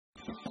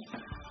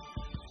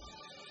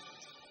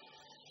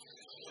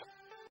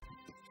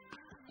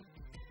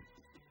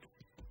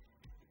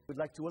We'd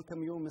like to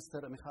welcome you,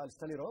 Mr. Mikhail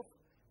Stolyarov,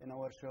 in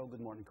our show,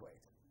 Good Morning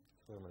Kuwait.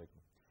 Assalamu alaikum.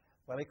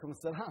 Wa alaikum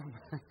assalam.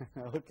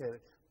 Okay.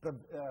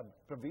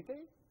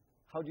 Pravite?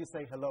 How do you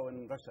say hello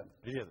in Russian?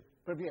 Привет.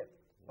 Привет.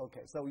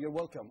 Okay, so you're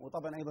welcome.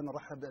 وطبعا ايضا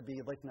نرحب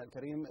بضيفنا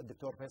الكريم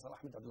الدكتور فيصل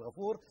احمد عبد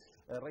الغفور،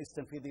 الرئيس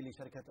التنفيذي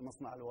لشركه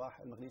مصنع الواح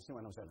المغنيسي،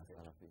 واهلا وسهلا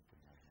فيك.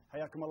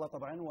 حياكم الله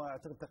طبعا.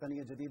 واعتقد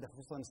تقنيه جديده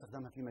خصوصا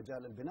استخدامها في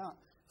مجال البناء،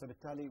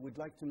 فبالتالي we'd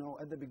like to know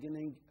at the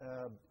beginning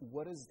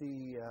what is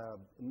the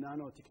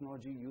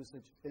nanotechnology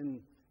usage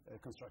in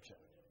construction?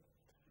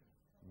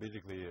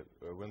 Basically,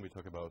 when we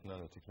talk about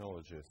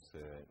nanotechnologies,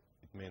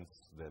 it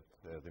means that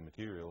the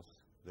materials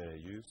they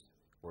are used,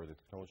 or the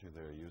technology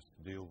they are used,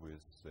 to deal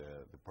with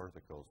the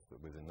particles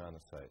with a nano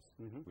size,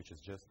 which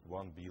is just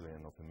 1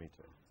 billion of a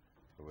meter.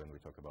 So when we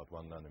talk about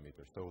 1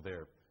 nanometer, so they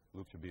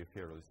look to be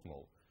fairly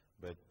small.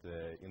 But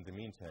in the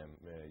meantime,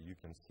 you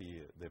can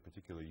see the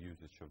particular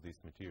usage of these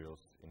materials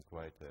in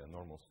quite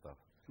normal stuff.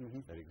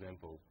 For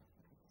example,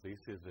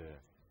 this is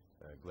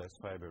a glass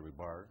fiber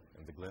rebar,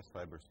 and the glass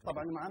fiber stick.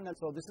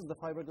 So this is the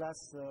fiberglass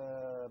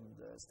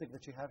stick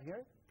that you have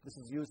here. This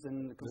is used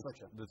in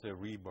construction. That's a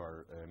rebar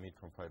made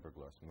from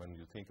fiberglass. And when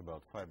you think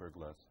about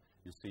fiberglass,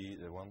 you see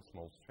one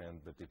small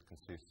strand, but it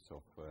consists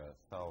of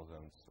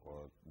thousands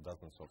or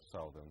dozens of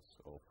thousands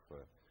of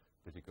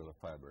particular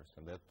fibers,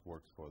 and that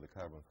works for the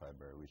carbon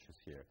fiber, which is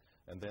here.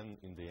 And then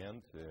in the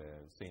end,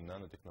 say in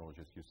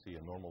nanotechnologies, you see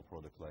a normal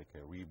product like a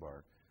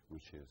rebar,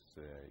 which is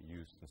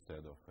used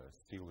instead of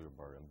steel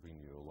rebar, and bring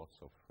you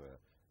lots of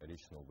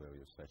additional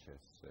values such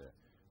as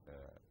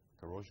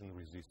corrosion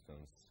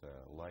resistance,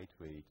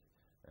 lightweight,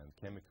 and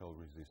chemical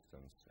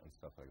resistance, and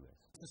stuff like this.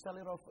 Mr.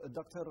 Stolyarov,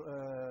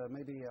 Dr.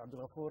 maybe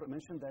Abdul Ghafoor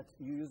mentioned that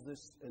you use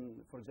this,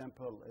 for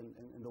example,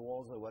 in the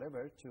walls or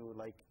whatever, to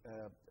like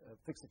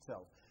fix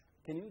itself.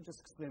 Can you just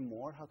explain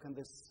more? How can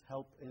this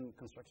help in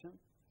construction?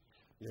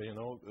 Yeah, you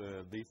know,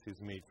 this is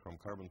made from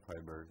carbon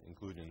fiber,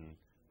 including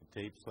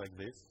tapes like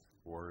this,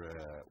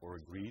 or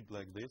grid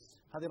like this.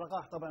 هذه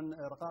رقائق طبعا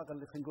رقائق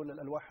اللي خلينا نقول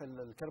الالواح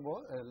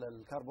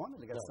الكربون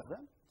اللي قاعد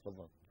تستخدم.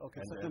 تفضل.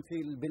 اوكي تستخدم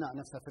في البناء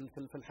نفسه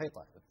في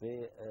الحيطه.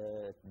 في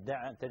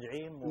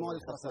تدعيم المواد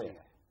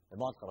الخرسانيه.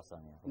 المواد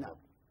الخرسانيه. نعم.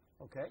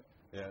 Okay.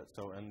 Yeah,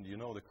 so and you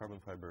know the carbon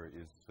fiber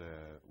is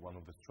one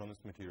of the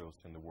strongest materials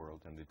in the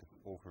world, and it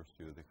offers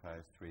you the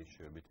highest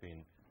ratio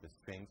between the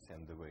strength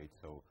and the weight.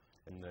 So,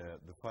 and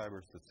the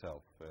fibers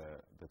itself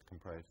that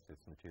comprise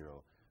this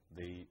material,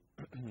 they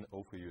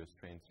offer you a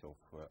strength of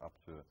up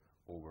to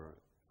over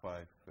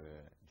 5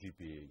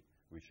 GPa,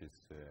 which is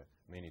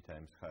many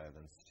times higher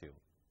than steel.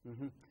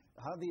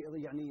 هذه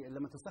يعني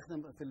لما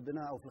تستخدم في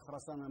البناء او في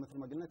الخرسانه مثل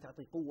ما قلنا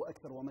تعطي قوه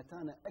اكثر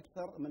ومتانه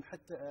اكثر من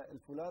حتى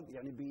الفولاذ،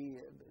 يعني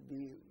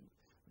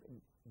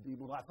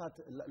بمضاعفات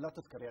لا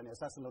تذكر، يعني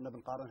اساسا لو نبي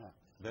نقارنها.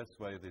 That's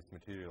why these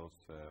materials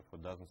for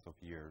dozens of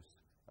years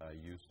are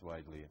used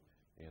widely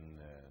in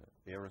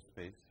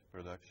aerospace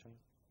production.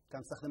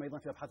 كان تستخدم ايضا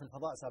في ابحاث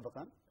الفضاء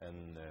سابقا.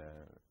 And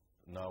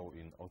now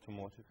in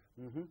automotive.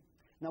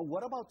 Now,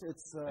 what about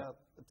its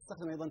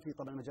تستخدم أيضا في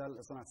طبعا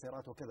مجال صناعة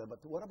السيارات وكذا,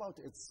 but what about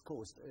its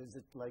cost? Is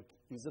it like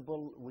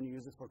feasible when you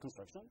use it for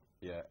construction?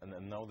 Yeah,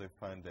 and now they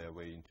find their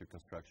way into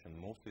construction.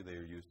 Mostly they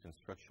are used in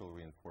structural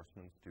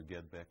reinforcement to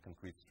get back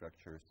concrete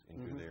structures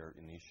into their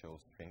initial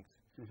strength,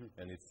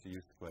 and it's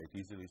used quite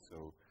easily.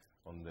 So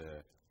on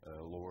the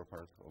lower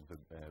part of the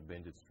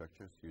bended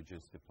structures, you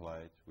just apply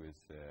it with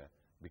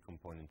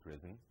bicomponent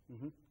resin.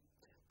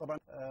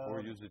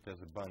 Or use it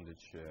as a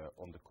bandage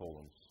on the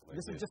columns. Like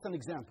this is just an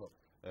example.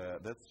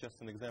 That's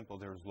just an example.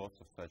 There's lots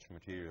of such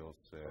materials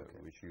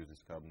which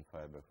uses carbon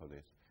fiber for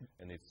this.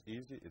 And it's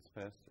easy, it's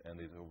fast, and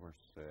it offers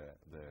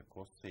the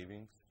cost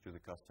savings to the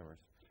customers.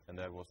 And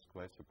I was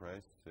quite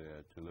surprised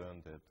to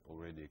learn that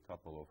already a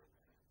couple of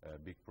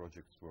big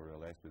projects were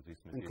realized with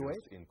these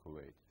materials in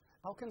Kuwait.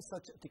 How can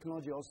such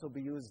technology also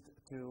be used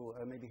to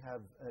maybe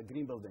have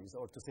green buildings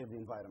or to save the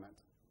environment?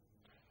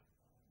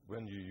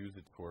 When you use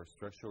it for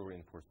structural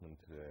reinforcement,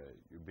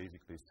 you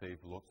basically save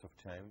lots of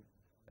time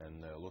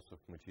and lots of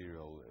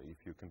material.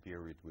 If you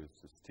compare it with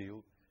steel,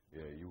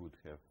 you would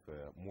have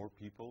more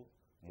people,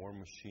 more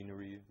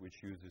machinery,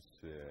 which uses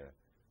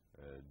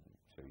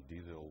say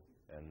diesel,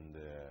 and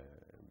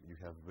you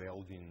have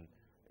welding.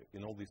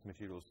 In all these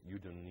materials, you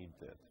don't need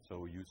that.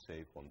 So you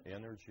save on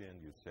energy,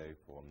 and you save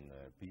on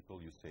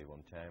people, you save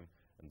on time,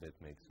 and that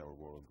makes our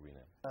world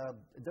greener.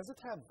 Does it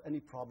have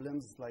any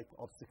problems, like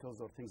obstacles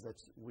or things that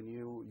when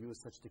you use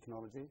such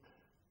technology?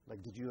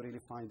 Like, did you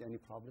really find any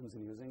problems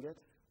in using it?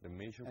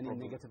 Any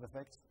negative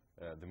effects?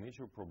 The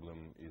major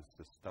problem is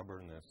the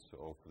stubbornness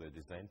of the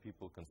design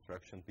people,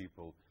 construction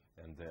people,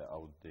 and the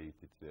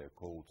outdated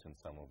codes in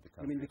some of the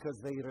countries. You mean because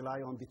they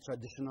rely on the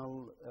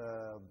traditional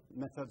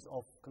methods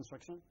of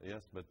construction?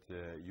 Yes, but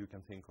you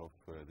can think of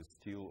the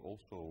steel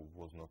also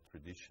was not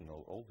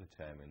traditional all the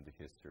time in the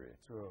history.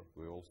 True.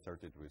 We all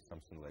started with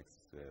something like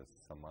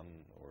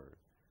saman or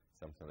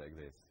something like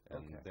this.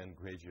 And then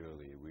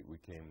gradually we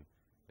came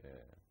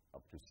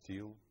up to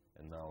steel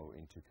and now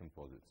into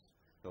composites.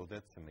 So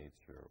that's a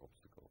major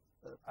obstacle.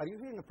 Are you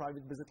here in a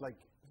private visit, like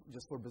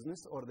just for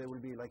business, or there will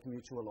be like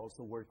mutual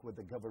also work with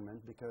the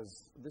government,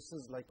 because this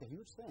is like a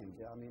huge thing?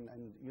 Yeah, I mean,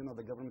 and you know,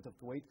 the government of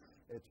Kuwait,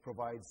 it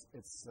provides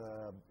its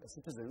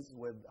citizens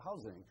with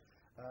housing.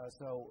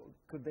 So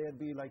could there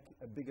be like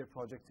a bigger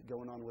project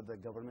going on with the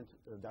government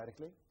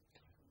directly?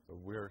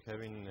 We're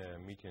having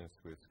meetings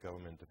with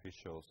government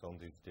officials on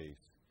these days.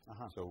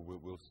 So we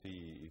will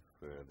see if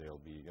there'll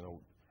be, you know,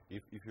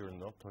 if you're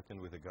not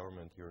talking with the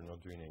government, you're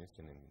not doing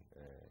anything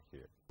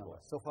here.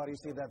 So far you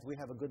see that we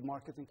have a good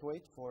market in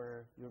Kuwait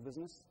for your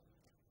business?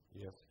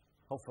 Yes.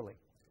 Hopefully.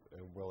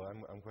 Well,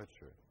 I'm quite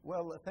sure.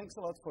 Well, thanks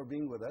a lot for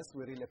being with us.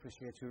 We really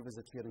appreciate your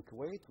visit here in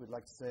Kuwait. We'd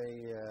like to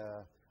say,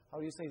 how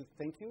do you say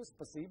thank you?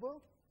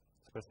 Spasibo?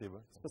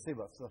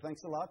 Spasibo. So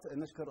thanks a lot.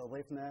 نشكر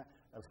ضيفنا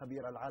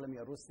الخبير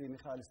العالمي الروسي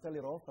ميخائيل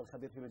ستولياروف،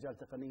 الخبير في مجال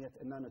تقنية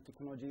النانو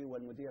تكنولوجي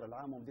والمدير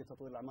العام ومدير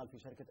تطوير الأعمال في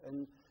شركة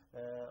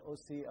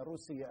NOC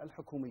الروسية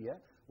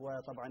الحكومية،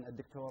 وطبعا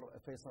الدكتور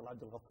فيصل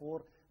عبد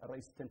الغفور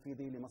الرئيس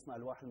التنفيذي لمصنع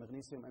ألواح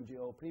المغنيسيوم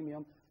MGO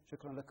بريميوم.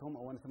 شكرا لكم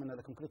ونتمنى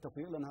لكم كل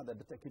التوفيق، لأن هذا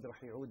بالتأكيد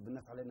راح يعود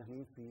بالنفع علينا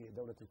هنا في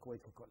دولة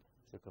الكويت ككل.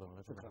 شكرا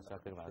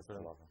لكم. مع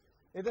السلامة.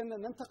 إذا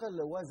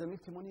ننتقل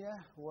وزميلتي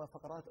منيا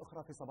وفقرات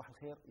أخرى في صباح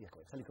الخير يا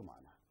كويت، خليكم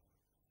معنا.